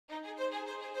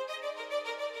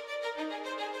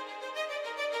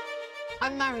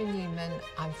I'm Marian Newman,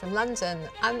 I'm from London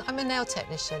and I'm a nail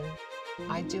technician.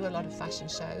 I do a lot of fashion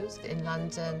shows in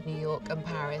London, New York and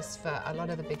Paris for a lot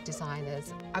of the big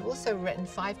designers. I've also written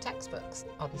 5 textbooks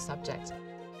on the subject.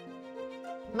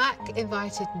 Mac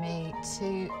invited me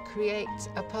to create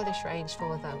a polish range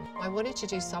for them. I wanted to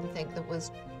do something that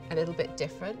was a little bit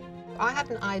different. I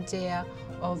had an idea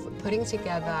of putting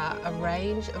together a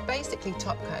range of basically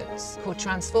top coats called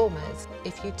transformers.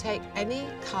 If you take any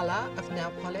colour of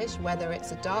nail polish, whether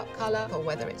it's a dark colour or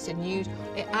whether it's a nude,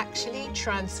 it actually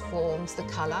transforms the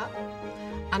colour.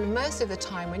 And most of the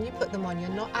time when you put them on, you're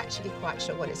not actually quite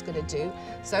sure what it's going to do.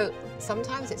 So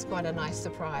sometimes it's quite a nice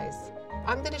surprise.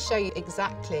 I'm going to show you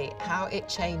exactly how it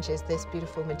changes this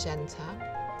beautiful magenta.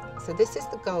 So this is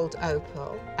the gold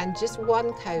opal, and just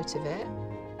one coat of it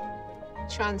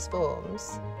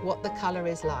transforms what the colour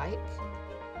is like.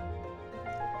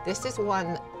 This is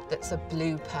one that's a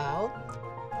blue pearl.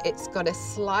 It's got a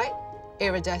slight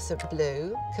iridescent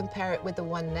blue. Compare it with the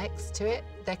one next to it.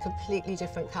 They're completely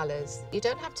different colours. You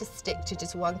don't have to stick to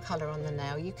just one colour on the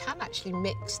nail. You can actually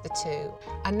mix the two.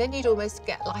 And then you'd almost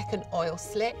get like an oil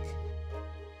slick.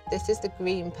 This is the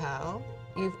green pearl.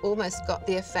 You've almost got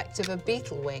the effect of a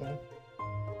beetle wing.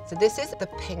 So this is the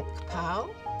pink pearl.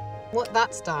 What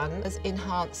that's done is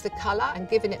enhanced the colour and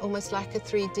given it almost like a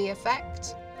 3D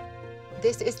effect.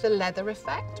 This is the leather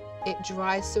effect. It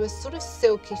dries to a sort of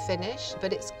silky finish,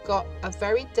 but it's got a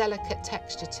very delicate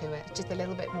texture to it, just a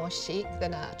little bit more chic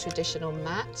than a traditional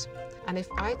matte. And if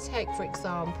I take, for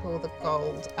example, the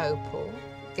gold opal,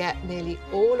 get nearly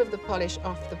all of the polish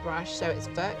off the brush, so it's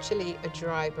virtually a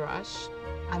dry brush,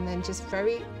 and then just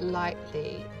very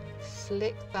lightly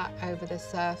flick that over the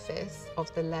surface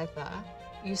of the leather,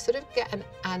 you sort of get an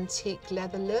antique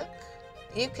leather look.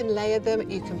 You can layer them,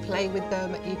 you can play with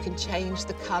them, you can change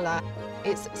the colour.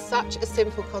 It's such a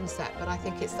simple concept, but I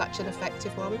think it's such an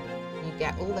effective one. You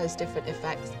get all those different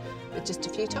effects with just a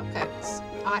few top coats.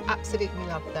 I absolutely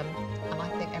love them, and I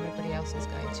think everybody else is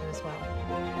going to as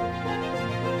well.